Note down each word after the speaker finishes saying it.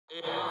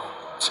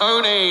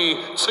Tony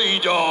T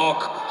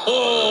Dogg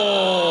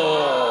Hall.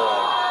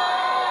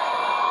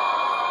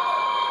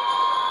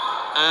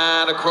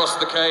 And across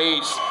the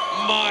cage,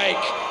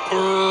 Mike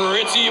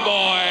Pretty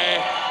Boy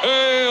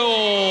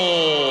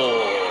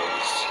Hale.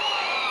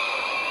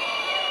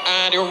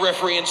 And your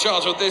referee in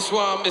charge of this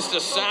one, Mr.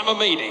 Sam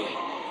Amidi.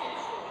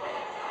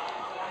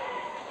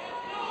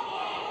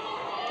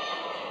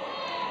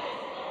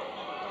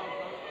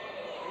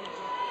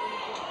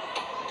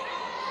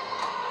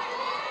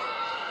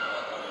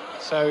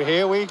 So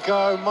here we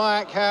go,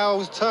 Mike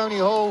Hale's Tony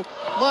Hall.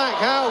 Mike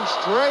Hale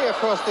straight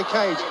across the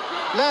cage.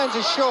 Lands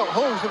a shot,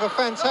 Halls with a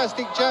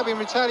fantastic jab in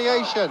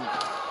retaliation.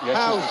 Yes,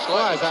 Hale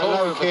tries that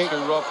low kick.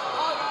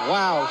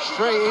 Wow,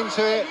 straight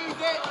into it.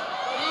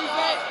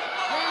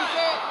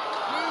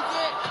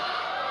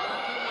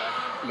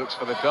 Looks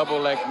for the double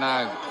leg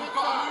now,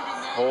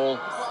 Hall.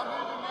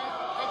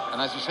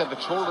 And as you said, the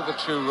taller the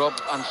two, Rob,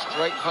 and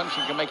straight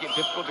punching can make it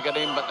difficult to get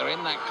in, but they're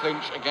in that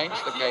clinch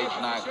against the cage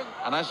now.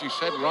 And as you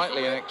said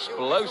rightly, an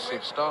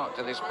explosive start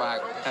to this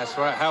bout. That's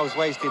right, Hale's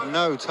wasted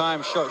no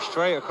time, shot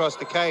straight across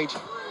the cage.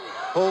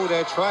 Hall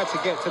there tried to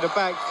get to the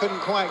back,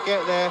 couldn't quite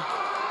get there.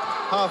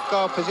 Half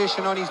guard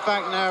position on his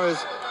back now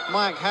as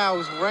Mike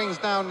Hale rains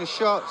down the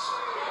shots.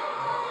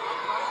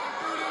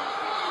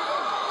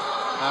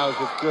 Hale's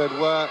with good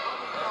work.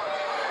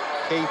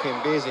 Keep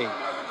him busy.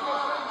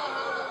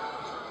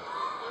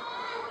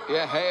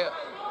 Yeah,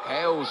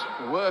 Hale's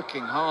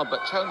working hard,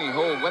 but Tony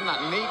Hall, when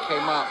that knee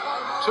came up,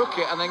 took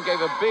it and then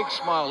gave a big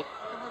smile.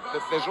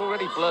 There's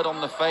already blood on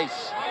the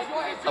face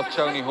of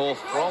Tony Hall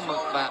from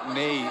that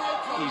knee.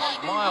 He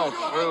smiled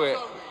through it.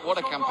 What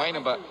a campaigner,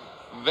 but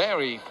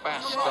very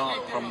fast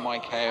start from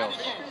Mike Hale.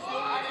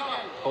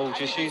 Hall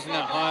just using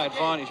that high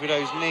advantage with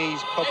those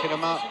knees, popping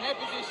them up.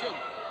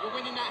 You're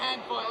winning that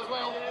hand fight as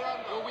well.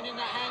 You're winning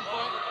that hand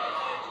fight.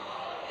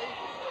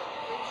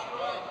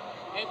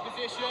 Head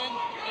position,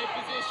 head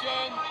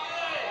position.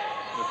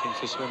 Looking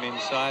to swim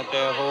inside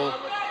there, Hall.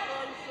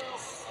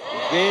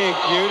 Big,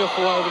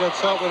 beautiful over the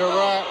top with a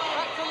right.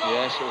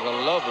 Yes, it was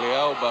a lovely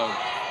elbow.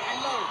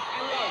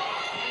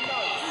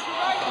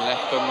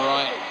 Left and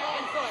right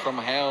from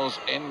Hale's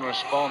in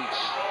response.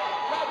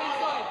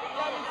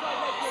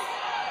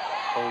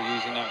 Hall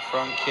using that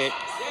front kick.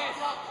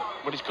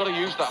 But he's got to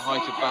use that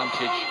height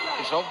advantage.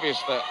 It's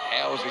obvious that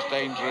Hale's is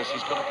dangerous.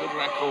 He's got a good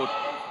record.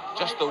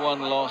 Just the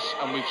one loss,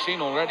 and we've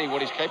seen already what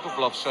he's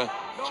capable of, so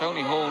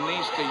Tony Hall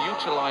needs to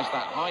utilise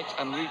that height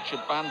and reach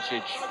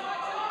advantage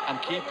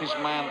and keep his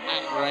man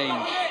at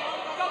range.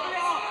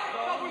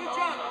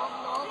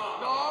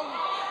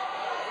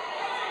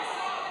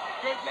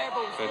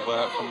 Good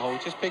work from Hall,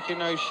 just picking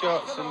those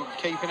shots and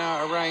keeping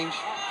out of range.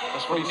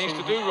 That's what he needs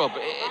to do, Rob.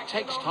 It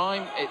takes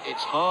time,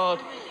 it's hard,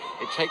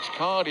 it takes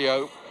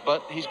cardio,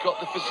 but he's got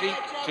the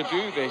physique to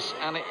do this,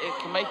 and it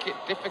can make it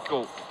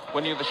difficult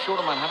when you're the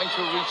shorter man, having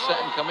to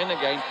reset and come in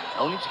again,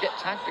 only to get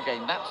tagged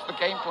again. That's the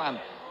game plan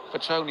for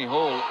Tony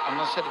Hall. And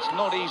as I said, it's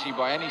not easy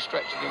by any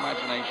stretch of the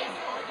imagination.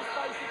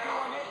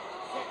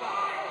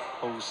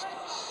 Hall's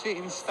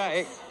sitting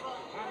static.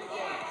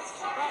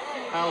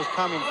 Hale's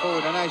coming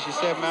forward, and as you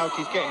said, Malk,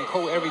 he's getting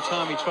caught every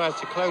time he tries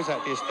to close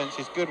that distance.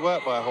 It's good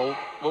work by Hall.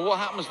 Well, what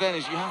happens then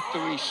is you have to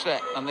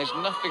reset, and there's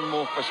nothing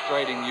more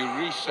frustrating. You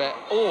reset,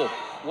 or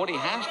what he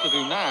has to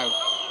do now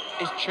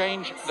is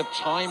change the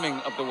timing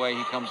of the way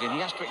he comes in. He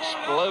has to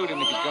explode in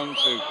if he's going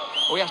to,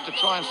 or he has to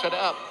try and set it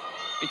up,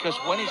 because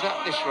when he's at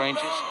this range,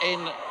 it's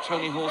in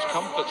Tony Hall's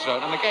comfort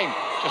zone. And again,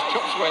 just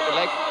chops away at the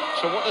leg.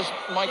 So what does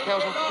Mike Hale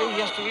have to do?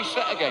 He has to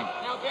reset again.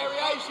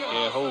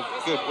 Yeah, Hall,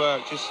 good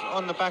work. Just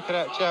on the back of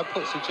that jab,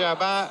 puts the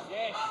jab out.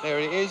 There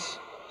it is.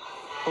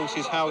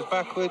 Pulses Hale's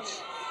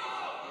backwards.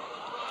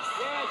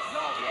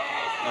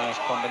 Nice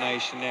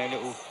combination there,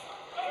 little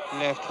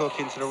left hook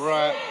into the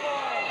right.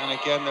 And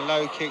again, the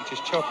low kick,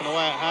 just chopping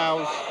away at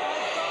Hale's.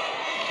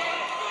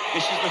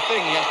 This is the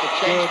thing, he has to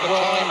change the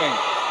timing.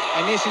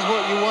 And this is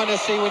what you want to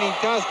see when he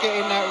does get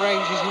in that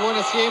range, is you want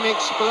to see him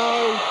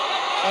explode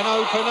and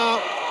open up.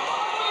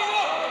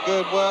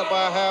 Good work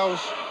by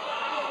Hale's.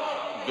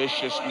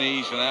 Vicious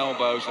knees and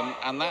elbows,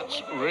 and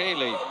that's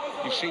really,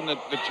 you've seen the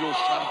dual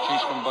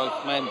strategies from both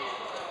men.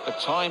 The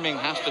timing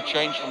has to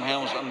change from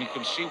Hale's, and you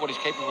can see what he's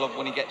capable of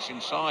when he gets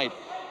inside.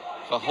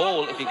 For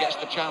Hall, if he gets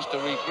the chance to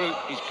regroup,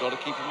 he's got to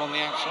keep him on the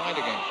outside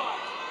again.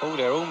 Hall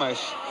there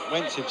almost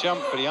went to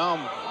jump for the arm,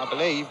 I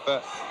believe,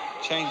 but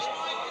changed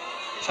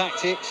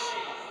tactics.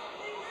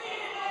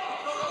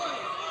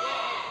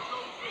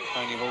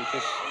 Tony Hall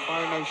just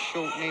firing those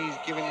short knees,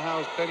 giving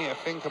Hale's plenty to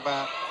think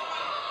about.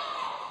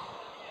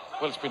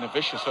 Well, it's been a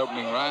vicious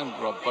opening round,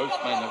 Rob. Both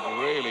men have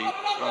really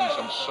thrown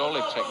some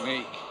solid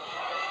technique.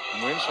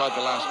 And we're inside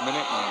the last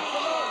minute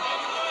now.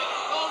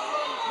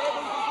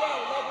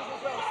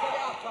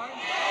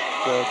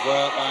 Good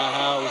work by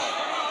Hale.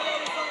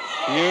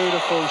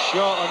 Beautiful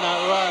shot on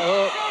that right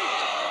hook.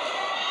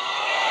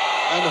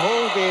 And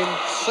Hall being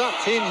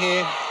sucked in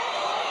here.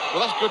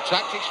 Well, that's good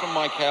tactics from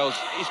Mike Hale.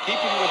 He's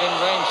keeping within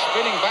range,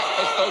 spinning back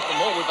pesto from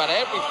Hall. We've had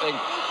everything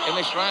in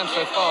this round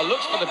so far.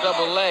 Looks for the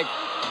double leg.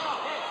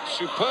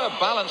 superb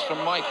balance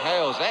from Mike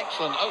Hales.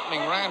 Excellent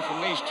opening round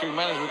from these two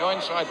men as we go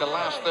inside the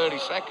last 30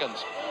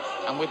 seconds.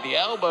 And with the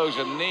elbows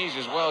and knees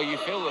as well, you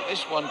feel that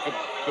this one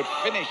could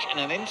finish in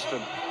an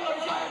instant.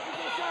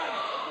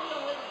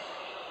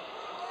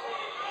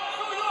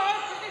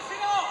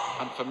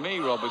 And for me,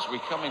 Rob, as we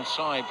come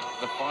inside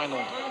the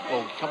final,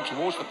 well, we come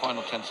towards the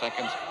final 10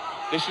 seconds,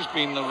 this has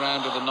been the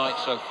round of the night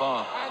so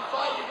far.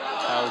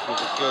 Hales with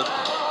a good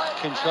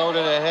control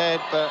of the head,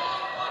 but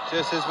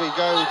just as we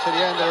go to the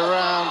end of the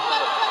round,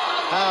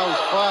 Hales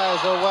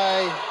fires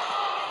away,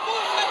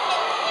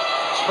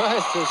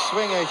 tries to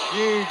swing a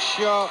huge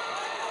shot.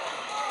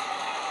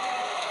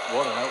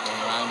 What an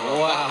opening round.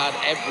 Wow. That had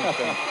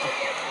everything.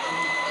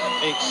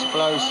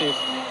 Explosive.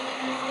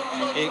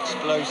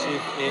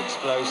 Explosive,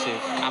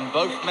 explosive. And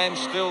both men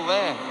still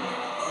there.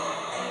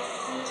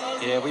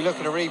 Yeah, we look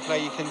at a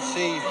replay, you can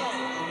see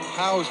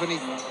Hales when he,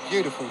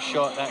 beautiful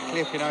shot, that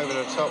clipping over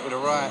the top with the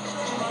right.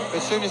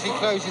 As soon as he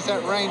closes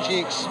that range, he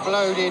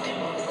exploded.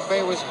 But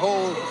it was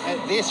Hall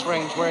at this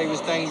range where he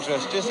was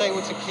dangerous, just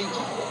able to keep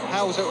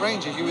Hales at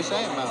range, as you were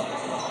saying, Mal.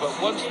 But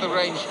once the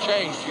range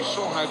changed, you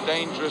saw how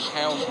dangerous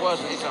Hales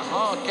was. It's a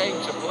hard game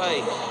to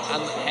play.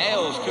 And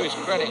Hales, to his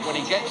credit, when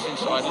he gets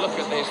inside, look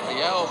at this, the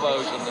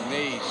elbows and the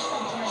knees.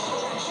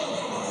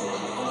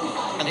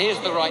 And here's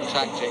the right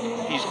tactic.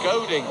 He's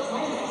goading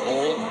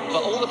Hall,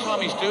 but all the time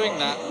he's doing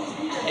that,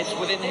 it's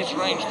within his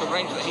range, the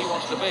range that he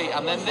wants to be.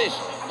 And then this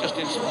just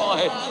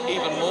inspired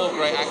even more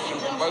great action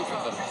from both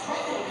of them.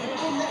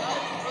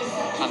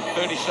 And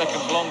 30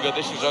 seconds longer,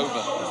 this is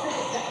over.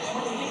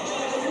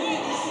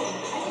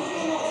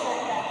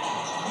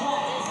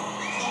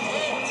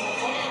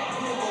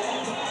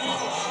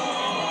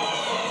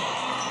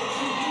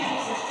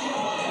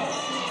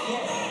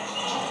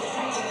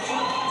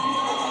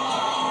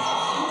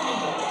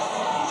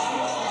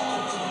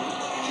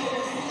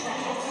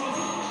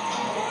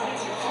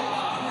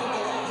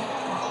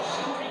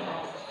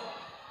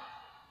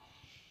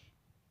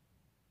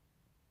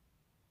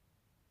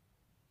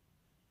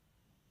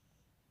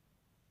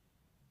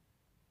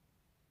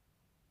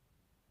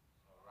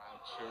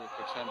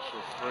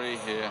 Potential three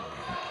here.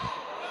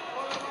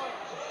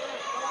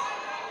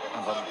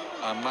 And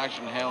I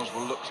imagine Hales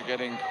will look to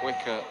get in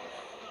quicker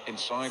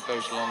inside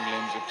those long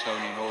limbs of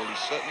Tony Hall. He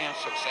certainly had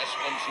success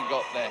once he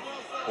got there.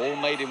 Hall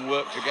made him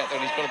work to get there,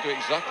 and he's got to do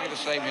exactly the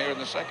same here in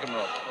the second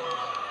round.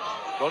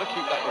 Got to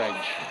keep that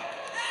range.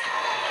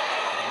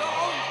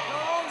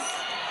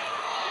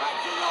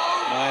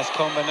 Nice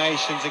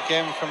combinations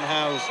again from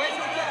Hales.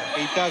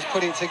 He does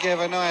put it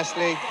together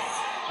nicely.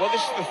 Well,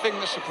 this is the thing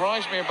that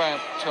surprised me about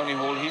Tony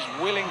Hall. He's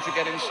willing to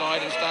get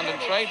inside and stand and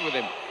trade with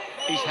him.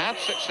 He's had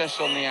success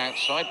on the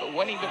outside, but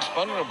when he looks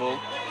vulnerable,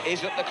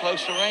 is at the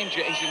closer range.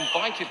 He's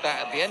invited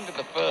that at the end of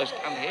the first,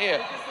 and here,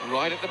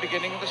 right at the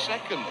beginning of the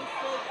second.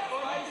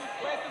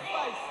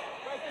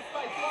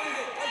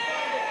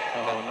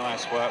 Oh,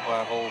 nice work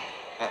by Hall.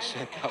 That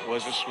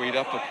was a sweet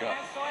uppercut.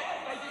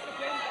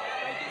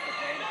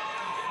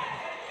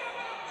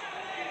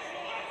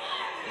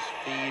 Just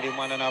feeding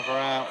one another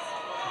out.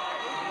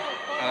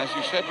 And as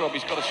you said, Rob,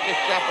 he's got a stiff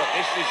jab, but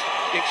this is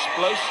the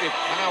explosive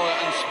power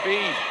and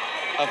speed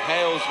of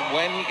Hales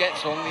when he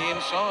gets on the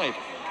inside.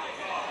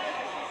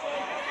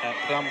 That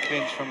plum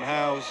clinch from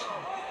Hales.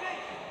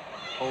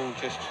 Hall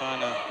just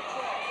trying to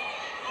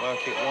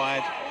work it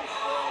wide.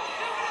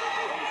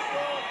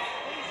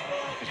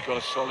 He's got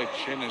a solid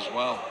chin as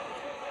well.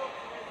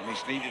 And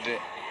he's needed it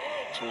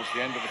towards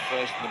the end of the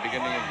first and the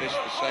beginning of this,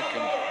 the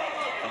second.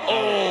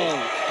 Oh,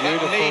 that knee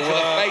to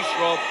the face,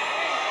 Rob.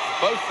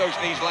 Both those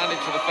knees landed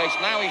to the face.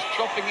 Now he's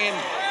chopping in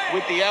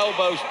with the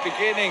elbows,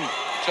 beginning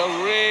to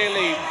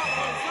really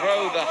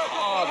throw the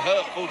hard,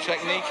 hurtful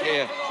technique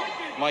here,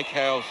 Mike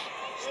Hales.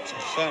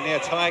 Certainly a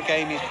tie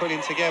game he's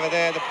putting together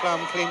there. The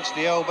plum clinch,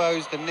 the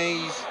elbows, the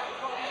knees.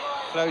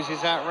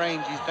 Closes that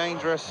range, he's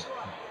dangerous.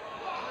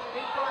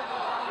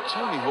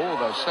 Tony Hall,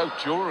 though, so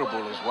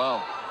durable as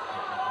well.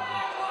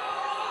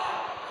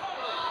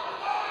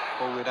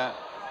 Hall with that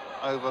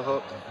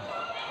overhook.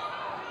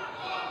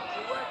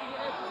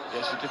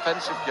 It's a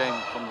defensive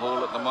game from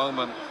Hall at the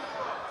moment.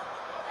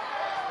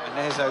 And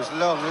there's those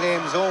long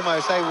limbs,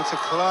 almost able to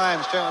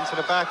climb straight onto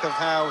the back of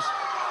Hales.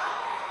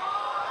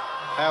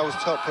 Hales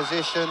top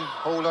position,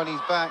 Hall on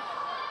his back.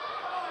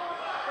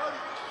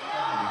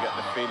 You get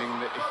the feeling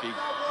that if he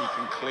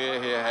can clear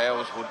here,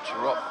 Hales would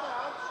drop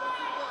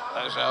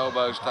those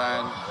elbows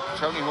down.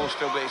 Tony Hall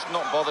still, but it's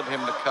not bothered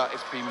him to cut.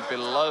 It's been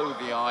below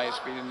the eye. It's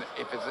been,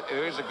 if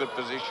there is a good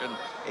position,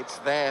 it's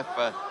there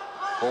for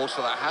Hall,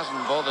 so that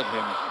hasn't bothered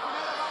him.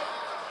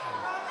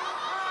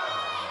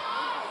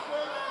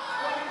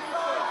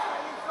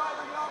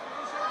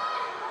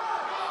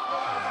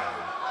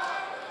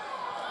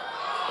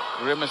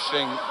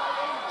 Grimacing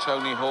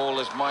Tony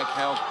Hall as Mike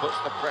Hales puts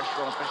the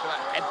pressure on, especially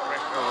that head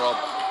pressure, Rob.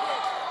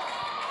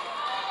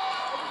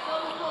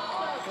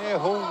 Yeah,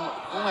 Hall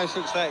almost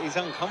looks like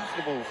he's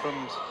uncomfortable from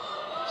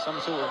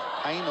some sort of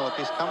pain or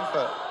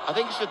discomfort. I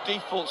think it's a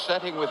default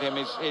setting with him.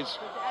 His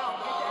face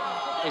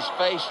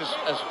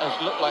has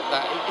looked like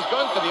that. He's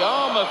going for the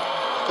arm of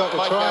Got the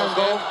Mike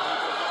triangle. Hales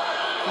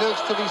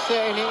looks to be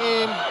setting it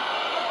in.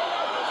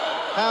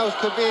 Hales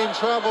could be in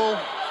trouble.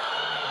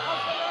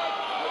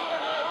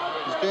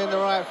 He's doing the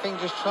right thing,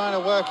 just trying to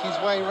work his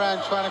way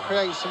around, trying to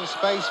create some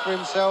space for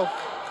himself.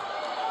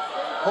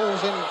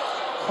 Hall's in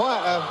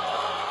quite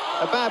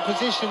a bad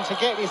position to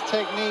get his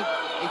technique.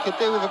 He could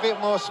do with a bit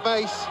more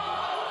space.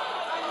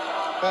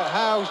 But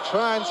Hale's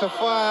trying to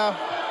fire.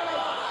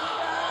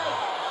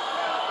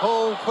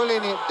 Hall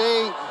pulling it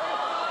deep,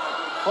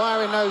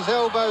 firing those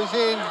elbows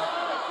in,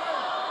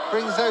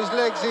 brings those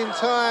legs in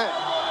tight.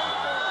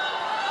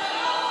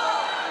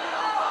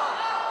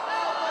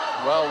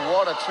 Well,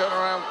 what a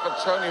turnaround for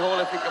Tony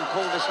Hall if he can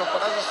pull this off.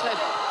 But as I said,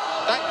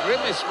 that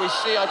grimace we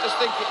see, I just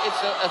think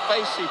it's a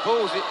face he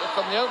pulls.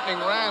 From the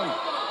opening round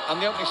and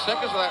the opening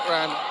seconds of that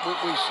round,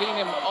 we've seen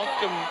him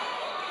often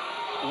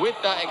with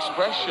that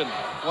expression.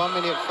 1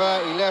 minute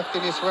 30 left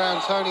in this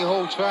round. Tony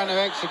Hall trying to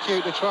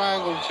execute the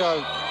triangle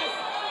choke.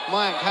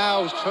 Mike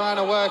Hale's trying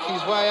to work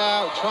his way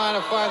out, trying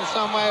to find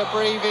some way of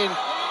breathing.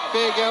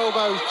 Big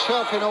elbows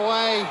chopping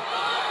away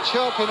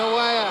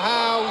at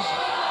Hales.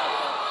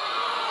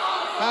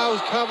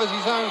 Hales covers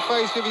his own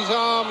face with his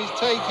arm. He's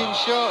taking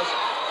shots.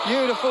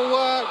 Beautiful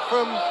work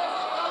from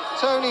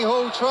Tony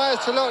Hall.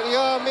 Tries to lock the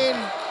arm in,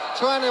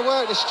 trying to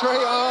work the straight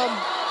arm.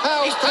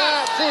 Hales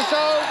taps, it's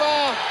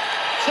over.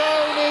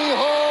 Tony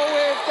Hall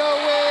with the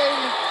win.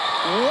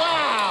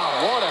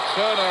 Wow! What a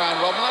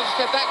turnaround, Rob. And as I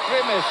said, that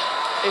grimace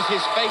is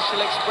his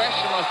facial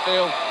expression, I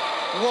feel.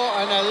 What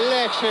an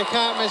electric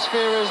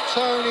atmosphere as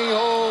Tony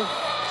Hall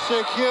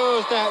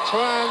secures that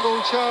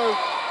triangle choke.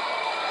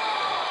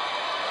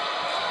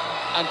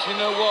 And do you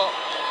know what?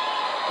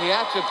 He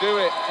had to do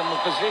it from a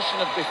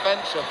position of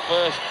defence at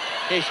first.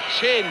 His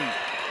chin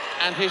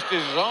and his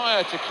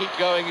desire to keep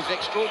going is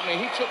extraordinary.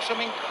 He took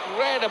some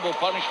incredible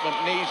punishment,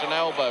 knees and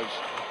elbows.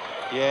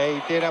 Yeah,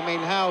 he did. I mean,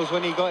 Hales,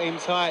 when he got him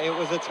tight, it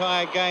was a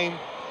tight game.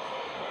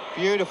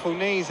 Beautiful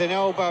knees and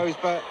elbows,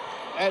 but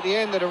at the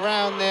end of the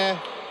round there,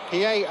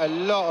 he ate a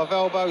lot of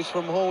elbows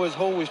from Hall as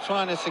Hall was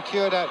trying to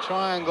secure that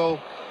triangle.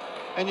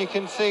 And you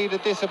can see the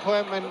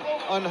disappointment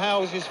on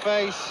Hales'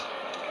 face.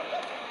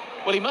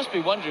 Well, he must be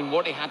wondering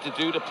what he had to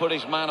do to put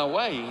his man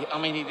away. I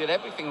mean, he did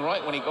everything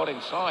right when he got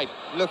inside.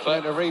 Looking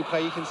at the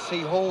replay, you can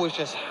see Hall was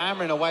just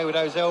hammering away with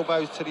those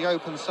elbows to the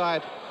open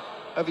side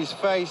of his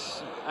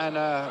face. And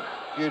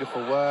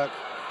beautiful work.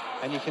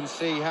 And you can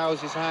see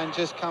Hales' hand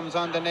just comes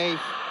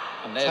underneath,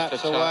 and there's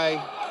taps the away.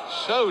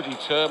 So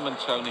determined,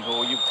 Tony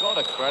Hall. You've got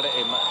to credit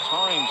him. At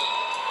times,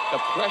 the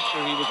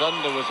pressure he was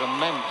under was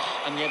immense,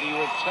 and yet he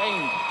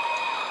retained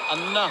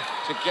enough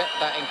to get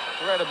that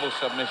incredible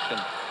submission.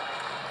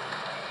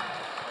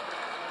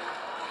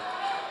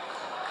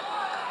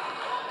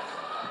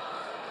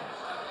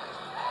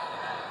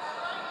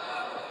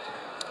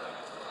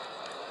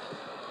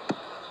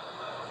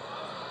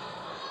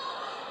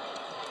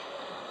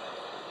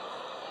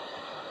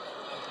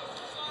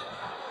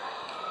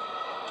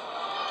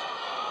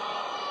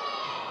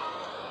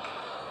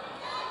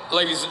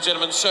 Ladies and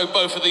gentlemen, show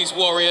both of these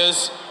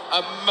warriors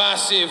a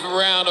massive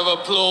round of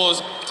applause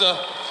to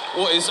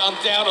what is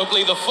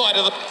undoubtedly the fight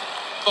of the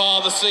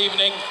bar this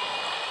evening.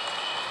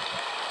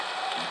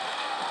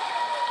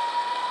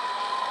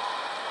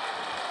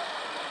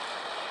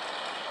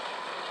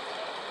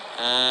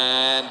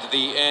 And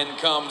the end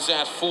comes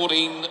at 4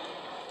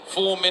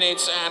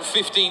 minutes and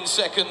 15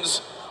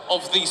 seconds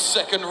of the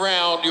second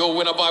round. Your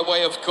winner by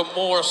way of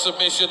Kimura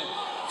submission.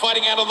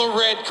 Fighting out of the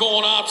red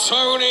corner,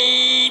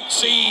 Tony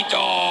T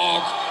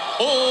Dogg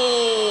Hall.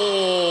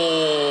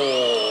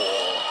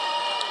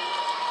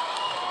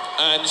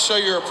 And show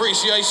your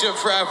appreciation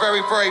for our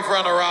very brave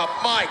runner-up,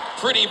 Mike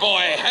Pretty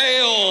Boy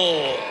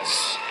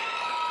Hales.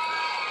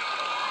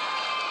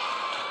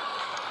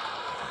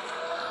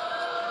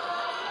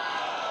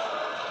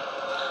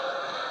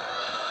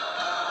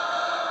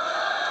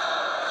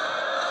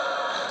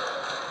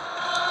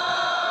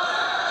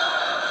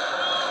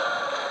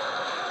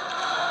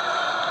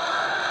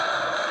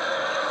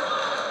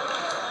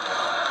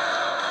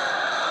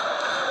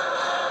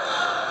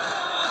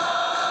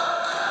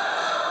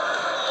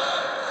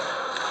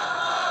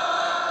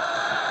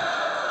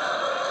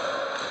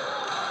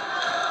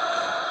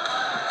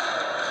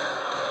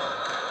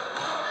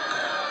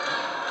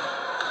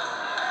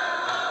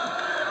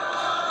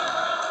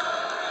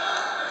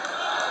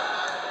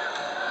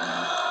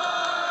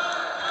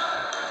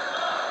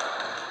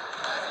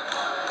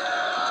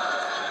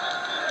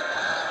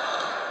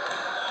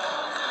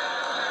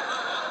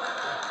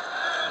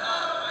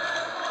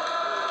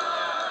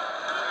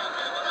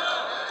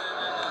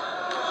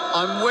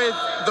 I'm with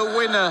the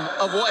winner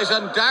of what is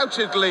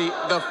undoubtedly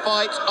the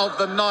fight of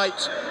the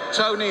night,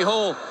 Tony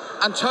Hall.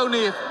 And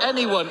Tony, if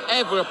anyone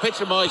ever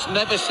epitomised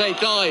never say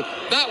die,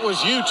 that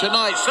was you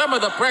tonight. Some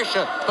of the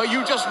pressure, but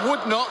you just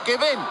would not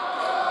give in.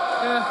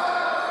 Yeah,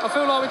 I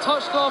feel like we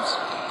touched gloves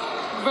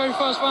the very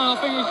first round.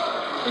 I think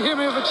he hit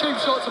me with a cheap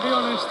shot, to be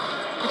honest.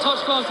 He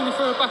touched gloves and he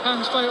threw a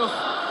backhand straight off.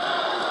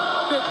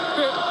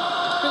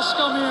 Bit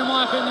scummy in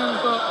my opinion,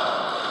 but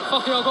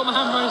fuck it, I got my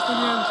hand raised in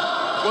the end.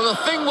 Well,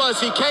 the thing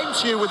was, he came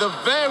to you with a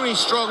very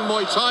strong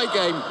Muay Thai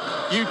game.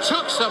 You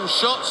took some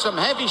shots, some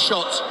heavy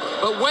shots,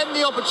 but when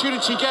the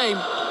opportunity came,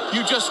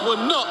 you just were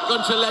not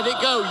going to let it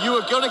go. You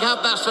were going to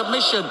have that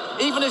submission,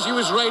 even as he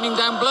was raining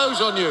down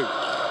blows on you.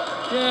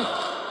 Yeah,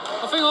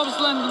 I think I was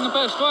landing the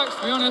better strikes,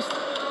 to be honest.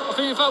 I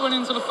think if that went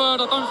into the third,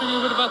 I don't think we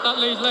would have had that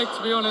lead leg,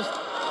 to be honest.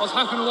 I was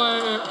hacking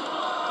away at it.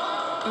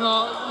 You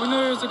know, we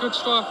knew he was a good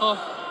striker.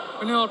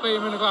 We knew I'd beat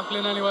him in the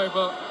grappling anyway,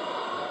 but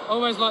I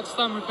always like to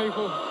stand with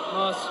people.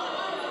 No,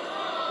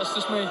 that's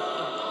just me.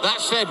 That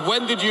said,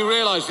 when did you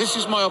realise this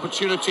is my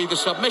opportunity, the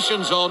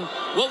submission's on?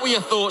 What were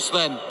your thoughts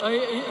then?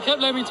 He kept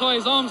letting me tie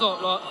his arms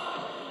up, like,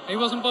 he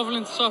wasn't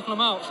bothering to circle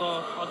them out, so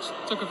I just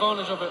took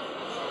advantage of it.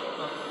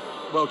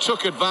 Well,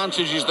 took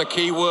advantage is the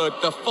key word.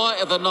 The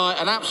fight of the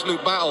night, an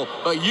absolute battle,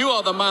 but you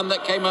are the man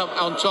that came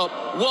up on top.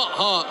 What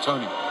heart,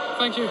 Tony.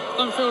 Thank you.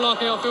 Don't feel like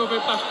it, I feel a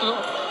bit bashed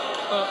up,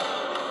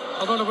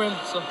 but I've got to win,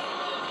 so.